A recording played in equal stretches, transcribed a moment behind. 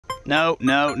No,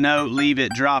 no, no, leave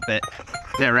it, drop it.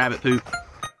 Is that rabbit poop?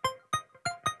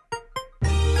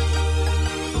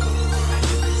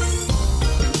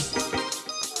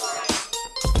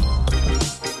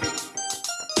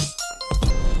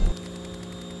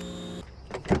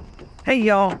 Hey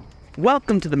y'all,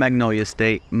 welcome to the Magnolia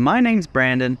State. My name's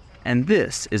Brandon, and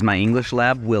this is my English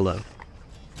lab, Willow.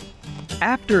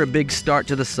 After a big start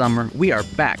to the summer, we are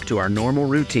back to our normal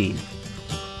routine.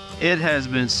 It has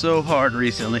been so hard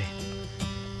recently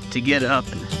to get up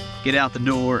and get out the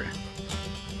door,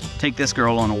 take this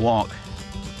girl on a walk.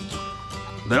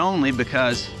 But only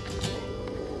because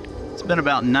it's been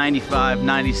about 95,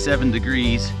 97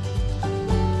 degrees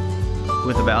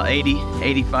with about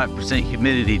 80-85%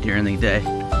 humidity during the day.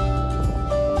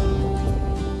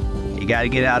 You gotta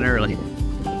get out early.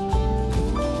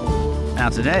 Now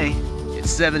today,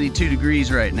 it's 72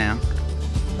 degrees right now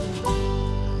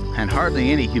and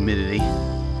hardly any humidity.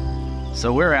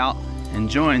 So we're out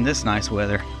enjoying this nice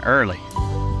weather early.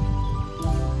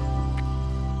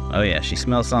 Oh yeah, she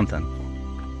smells something.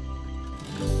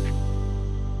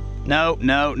 No,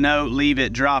 no, no, leave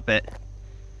it, drop it.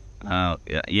 Oh,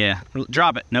 yeah,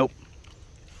 drop it, nope.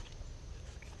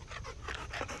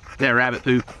 Is that rabbit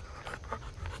poop?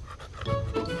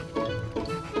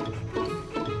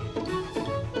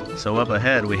 So up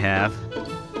ahead we have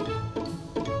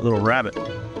a little rabbit.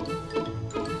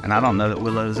 And I don't know that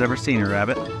Willow's ever seen a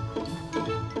rabbit.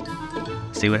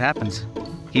 See what happens.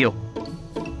 Heel.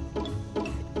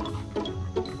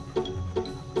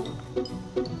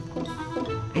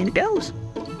 And it goes.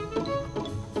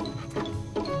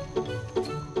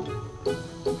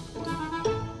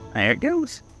 There it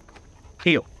goes.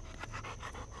 Heel.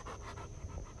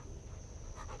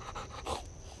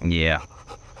 Yeah.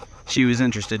 She was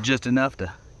interested just enough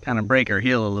to kind of break her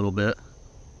heel a little bit.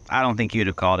 I don't think you'd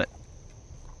have caught it.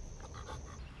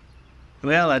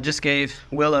 Well, I just gave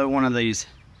Willow one of these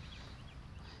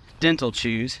dental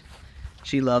chews.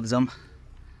 She loves them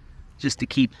just to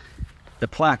keep the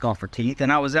plaque off her teeth.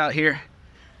 And I was out here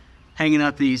hanging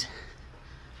up these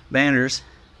banners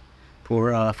for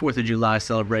 4th of July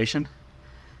celebration.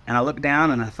 And I looked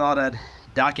down and I thought I'd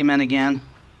document again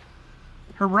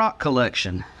her rock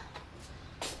collection.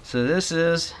 So this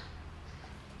is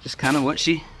just kind of what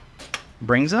she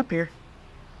brings up here.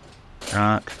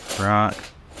 Rock, rock.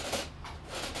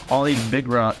 All these big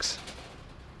rocks.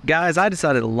 Guys, I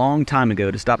decided a long time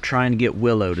ago to stop trying to get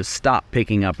Willow to stop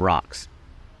picking up rocks.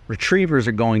 Retrievers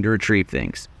are going to retrieve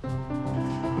things.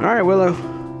 All right, Willow.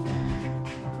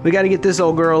 We got to get this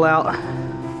old girl out.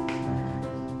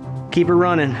 Keep her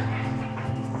running.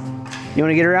 You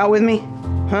want to get her out with me?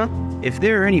 Huh? If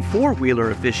there are any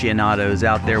four-wheeler aficionados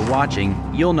out there watching,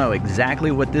 you'll know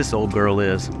exactly what this old girl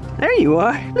is. There you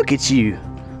are. Look at you.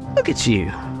 Look at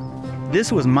you. This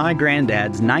was my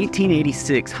granddad's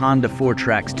 1986 Honda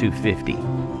 4Trax 250.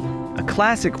 A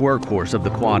classic workhorse of the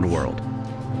quad world.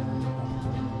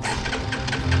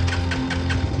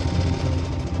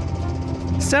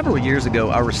 Several years ago,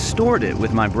 I restored it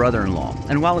with my brother-in-law,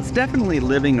 and while it's definitely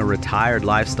living a retired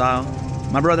lifestyle,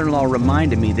 my brother-in-law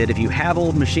reminded me that if you have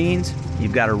old machines,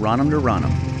 you've got to run them to run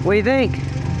them. What do you think?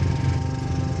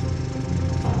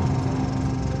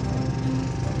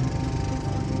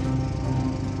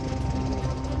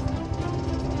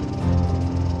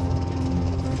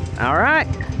 All right,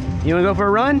 you want to go for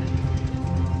a run?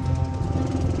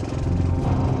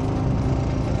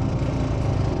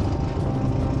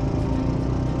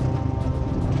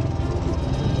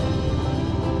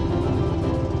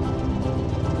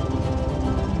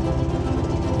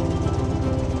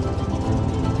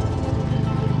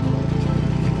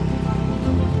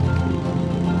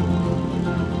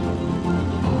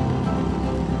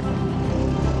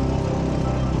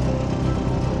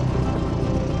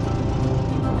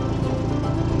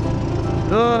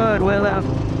 Good, Willow.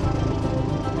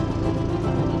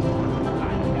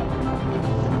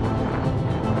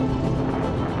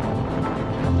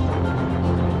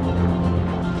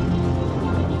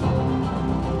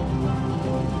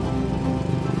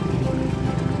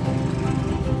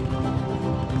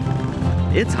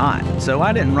 It's hot, so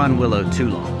I didn't run Willow too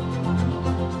long.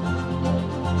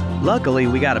 Luckily,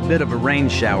 we got a bit of a rain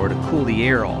shower to cool the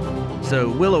air off, so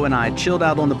Willow and I chilled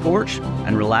out on the porch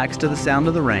and relaxed to the sound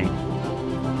of the rain.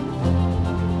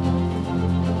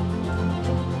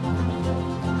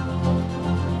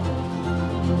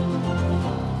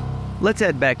 Let's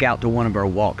head back out to one of our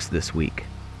walks this week.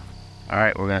 All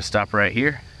right, we're gonna stop right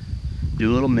here,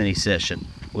 do a little mini session.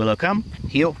 Willow, come,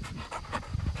 heel.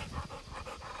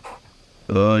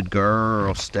 Good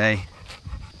girl, stay.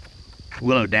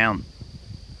 Willow, down.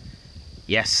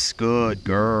 Yes, good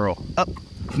girl. Up,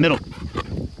 middle.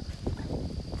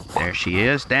 There she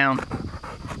is, down.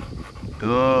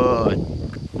 Good.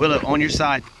 Willow, on your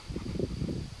side.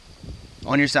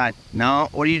 On your side. No,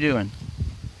 what are you doing?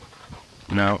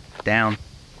 No, down.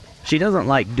 She doesn't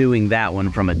like doing that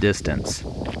one from a distance.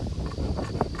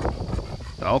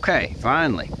 Okay,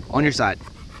 finally. On your side.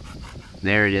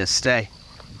 There it is, stay.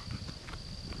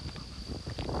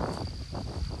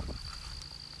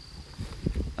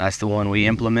 That's the one we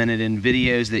implemented in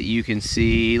videos that you can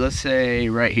see, let's say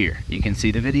right here. You can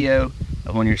see the video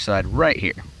of on your side right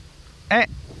here. Hey,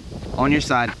 on your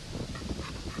side.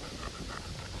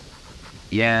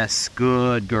 Yes,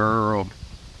 good girl.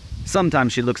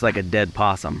 Sometimes she looks like a dead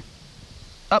possum.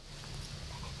 Up.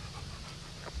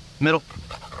 Middle.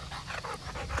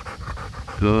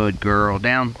 Good girl,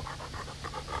 down.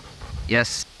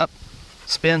 Yes, up.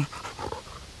 Spin.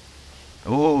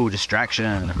 Oh,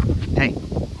 distraction. Hey,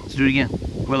 let's do it again.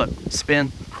 Willow,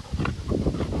 spin.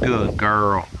 Good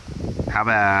girl. How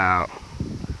about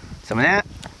some of that?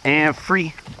 And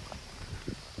free.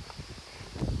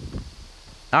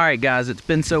 All right, guys, it's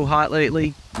been so hot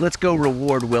lately. Let's go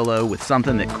reward Willow with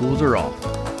something that cools her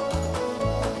off.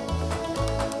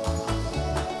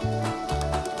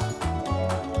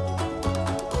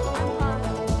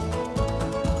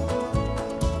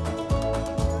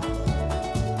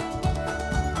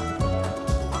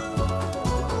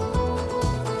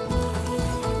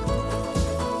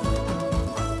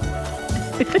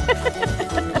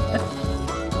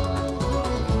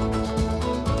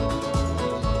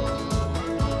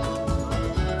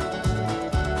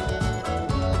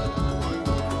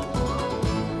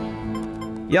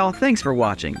 Y'all, thanks for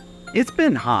watching. It's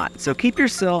been hot, so keep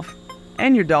yourself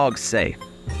and your dog safe.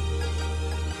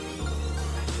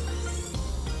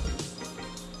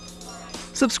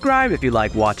 Subscribe if you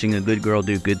like watching a good girl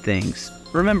do good things.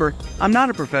 Remember, I'm not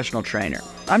a professional trainer.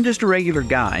 I'm just a regular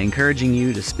guy encouraging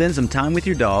you to spend some time with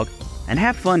your dog and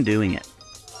have fun doing it.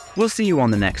 We'll see you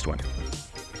on the next one.